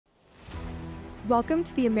Welcome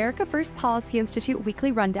to the America First Policy Institute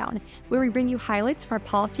Weekly Rundown, where we bring you highlights from our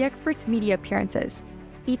policy experts' media appearances.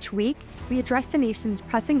 Each week, we address the nation's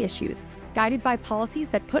pressing issues, guided by policies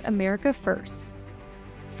that put America first.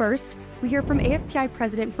 First, we hear from AFPI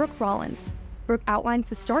President Brooke Rollins. Brooke outlines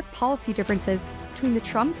the stark policy differences between the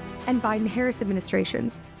Trump and Biden-Harris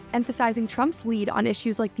administrations, emphasizing Trump's lead on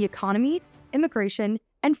issues like the economy, immigration,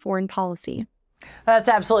 and foreign policy. That's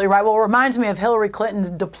absolutely right. Well, it reminds me of Hillary Clinton's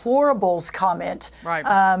deplorables comment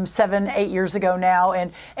 7-8 years ago now.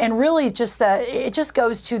 And really it just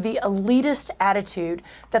goes to the elitist attitude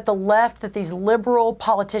that the left, that these liberal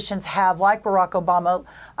politicians have, like Barack Obama,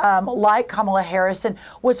 like Kamala Harris. And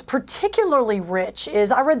what's particularly rich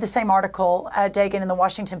is, I read the same article, Dagan, in the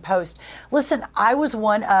Washington Post. Listen, I was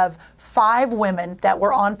one of 5 women that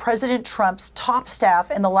were on President Trump's top staff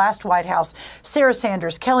in the last White House: Sarah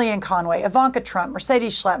Sanders, Kellyanne Conway, Ivanka Trump,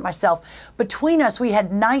 Mercedes Schlapp, myself. Between us, we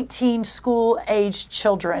had 19 school-aged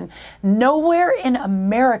children. Nowhere in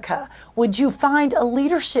America would you find a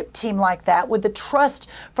leadership team like that, with the trust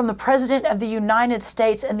from the President of the United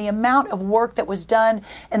States and the amount of work that was done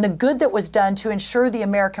and the good that was done to ensure the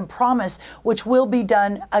American promise, which will be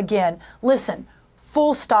done again. Listen,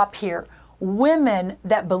 full stop here. Women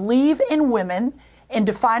that believe in women, in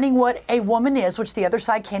defining what a woman is, which the other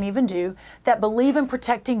side can't even do, that believe in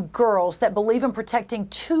protecting girls, that believe in protecting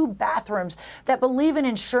 2 bathrooms, that believe in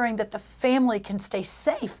ensuring that the family can stay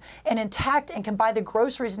safe and intact and can buy the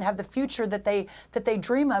groceries and have the future that they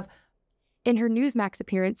dream of. In her Newsmax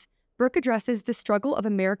appearance, Brooke addresses the struggle of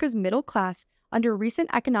America's middle class under recent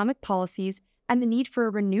economic policies and the need for a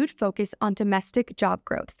renewed focus on domestic job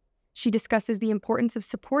growth. She discusses the importance of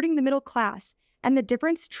supporting the middle class and the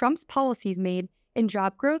difference Trump's policies made in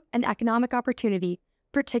job growth and economic opportunity,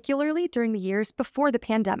 particularly during the years before the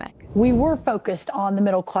pandemic. We were focused on the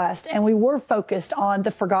middle class, and we were focused on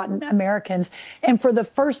the forgotten Americans. And for the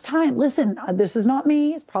first time, listen, this is not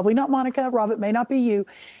me, it's probably not Monica, Rob, it may not be you.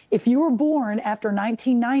 If you were born after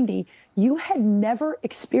 1990, you had never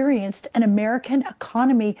experienced an American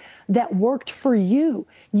economy that worked for you.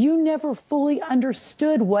 You never fully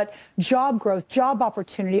understood what job growth, job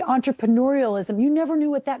opportunity, entrepreneurialism, you never knew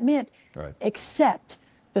what that meant, except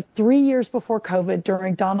the 3 years before COVID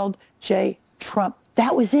during Donald J. Trump.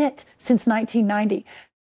 That was it since 1990.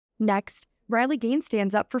 Next, Riley Gaines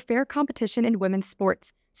stands up for fair competition in women's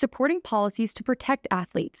sports, supporting policies to protect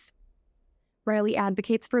athletes. Riley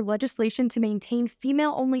advocates for legislation to maintain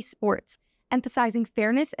female-only sports, emphasizing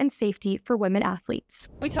fairness and safety for women athletes.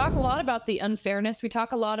 We talk a lot about the unfairness. We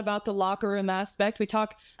talk a lot about the locker room aspect. We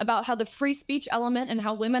talk about how the free speech element and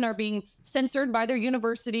how women are being censored by their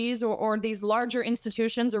universities or these larger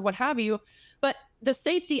institutions or what have you. But the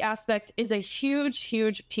safety aspect is a huge,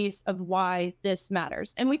 huge piece of why this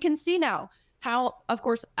matters. And we can see now how, of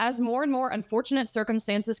course, as more and more unfortunate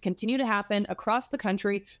circumstances continue to happen across the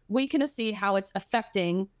country, we can see how it's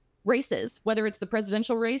affecting races, whether it's the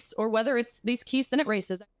presidential race or whether it's these key Senate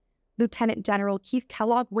races. Lieutenant General Keith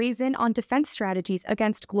Kellogg weighs in on defense strategies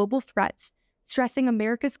against global threats, stressing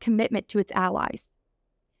America's commitment to its allies.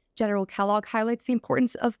 General Kellogg highlights the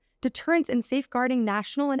importance of deterrence in safeguarding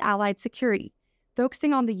national and allied security,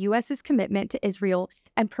 focusing on the U.S.'s commitment to Israel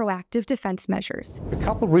and proactive defense measures. A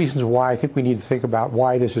couple of reasons why I think we need to think about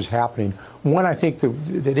why this is happening. One, I think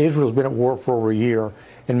that Israel's been at war for over a year,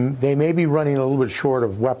 and they may be running a little bit short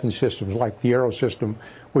of weapon systems like the Arrow system,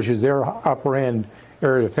 which is their upper end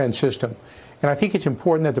area defense system. And I think it's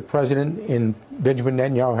important that the president and Benjamin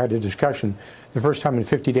Netanyahu had a discussion the first time in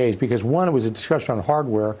 50 days, because one, it was a discussion on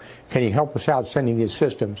hardware. Can you help us out sending these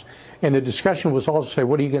systems? And the discussion was also say,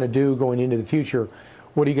 what are you going to do going into the future?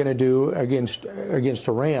 What are you going to do against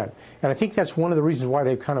Iran? And I think that's one of the reasons why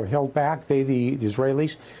they've kind of held back, the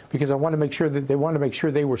Israelis, because I want to make sure that they wanted to make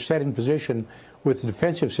sure they were set in position with the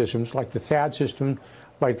defensive systems like the THAAD system,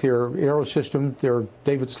 like their Arrow system, their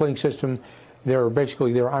David Sling system,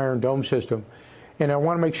 basically their Iron Dome system. And I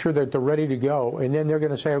want to make sure that they're ready to go. And then they're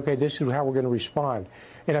going to say, okay, this is how we're going to respond.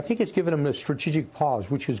 And I think it's given them a strategic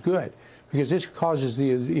pause, which is good, because this causes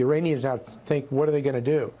the Iranians now to think, what are they going to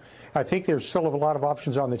do? I think there's still a lot of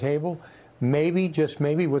options on the table. Maybe, just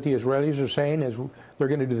maybe, what the Israelis are saying is they're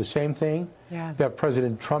going to do the same thing that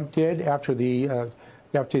President Trump did after the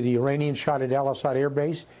Iranians shot at Al Assad Air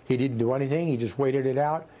Base. He didn't do anything. He just waited it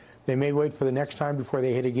out. They may wait for the next time before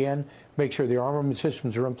they hit again, make sure their armament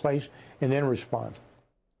systems are in place, and then respond.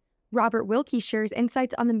 Robert Wilkie shares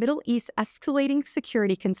insights on the Middle East's escalating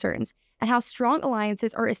security concerns and how strong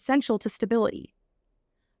alliances are essential to stability.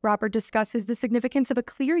 Robert discusses the significance of a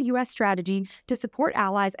clear U.S. strategy to support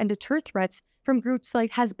allies and deter threats from groups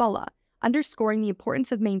like Hezbollah, underscoring the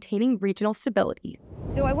importance of maintaining regional stability.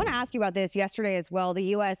 So I want to ask you about this yesterday as well. The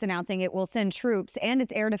U.S. announcing it will send troops and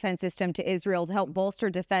its air defense system to Israel to help bolster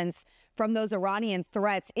defense from those Iranian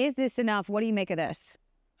threats. Is this enough? What do you make of this?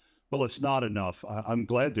 Well, it's not enough. I'm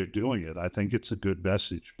glad they're doing it. I think it's a good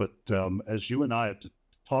message. But as you and I have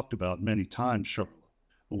talked about many times, Charlotte,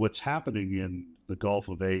 what's happening in the Gulf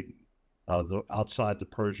of Aden, outside the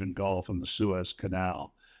Persian Gulf and the Suez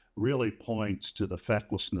Canal, really points to the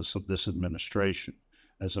fecklessness of this administration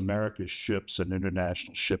as America's ships and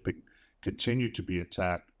international shipping continue to be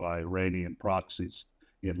attacked by Iranian proxies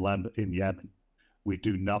in Yemen. We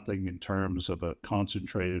do nothing in terms of a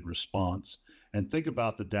concentrated response. And think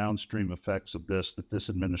about the downstream effects of this that this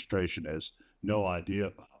administration has no idea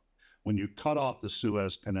about. When you cut off the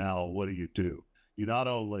Suez Canal, what do? You not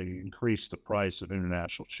only increase the price of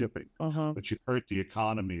international shipping, but you hurt the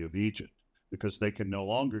economy of Egypt because they can no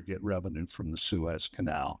longer get revenue from the Suez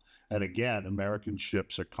Canal. And again, American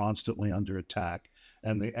ships are constantly under attack.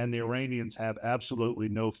 And the Iranians have absolutely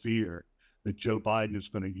no fear that Joe Biden is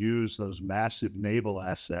going to use those massive naval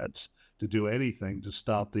assets to do anything to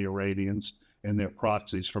stop the Iranians and their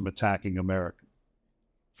proxies from attacking America.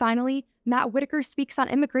 Finally, Matt Whitaker speaks on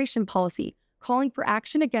immigration policy, calling for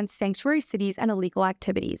action against sanctuary cities and illegal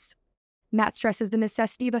activities. Matt stresses the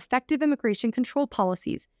necessity of effective immigration control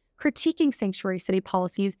policies, critiquing sanctuary city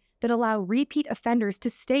policies that allow repeat offenders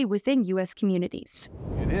to stay within U.S. communities.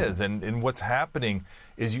 It is, and what's happening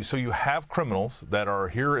is you have criminals that are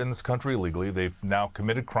here in this country illegally. They've now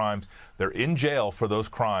committed crimes. They're in jail for those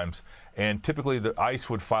crimes, and typically the ICE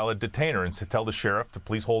would file a detainer and tell the sheriff to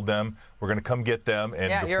please hold them. We're going to come get them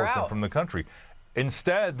and deport them from the country.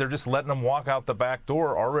 Instead, they're just letting them walk out the back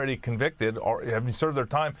door already convicted or having served their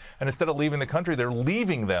time, and instead of leaving the country, they're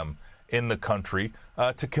leaving them in the country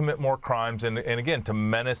to commit more crimes and again, to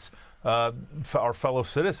menace our fellow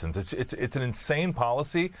citizens. It's an insane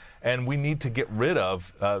policy, and we need to get rid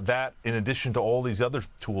of that in addition to all these other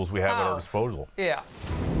tools we have at our disposal. Yeah.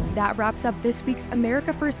 That wraps up this week's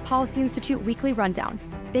America First Policy Institute Weekly Rundown.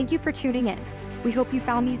 Thank you for tuning in. We hope you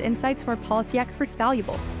found these insights from our policy experts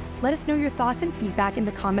valuable. Let us know your thoughts and feedback in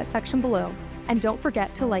the comment section below. And don't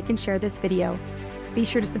forget to like and share this video. Be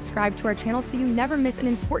sure to subscribe to our channel so you never miss an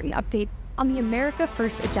important update on the America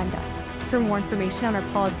First agenda. For more information on our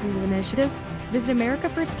policy initiatives, visit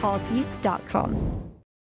americafirstpolicy.com.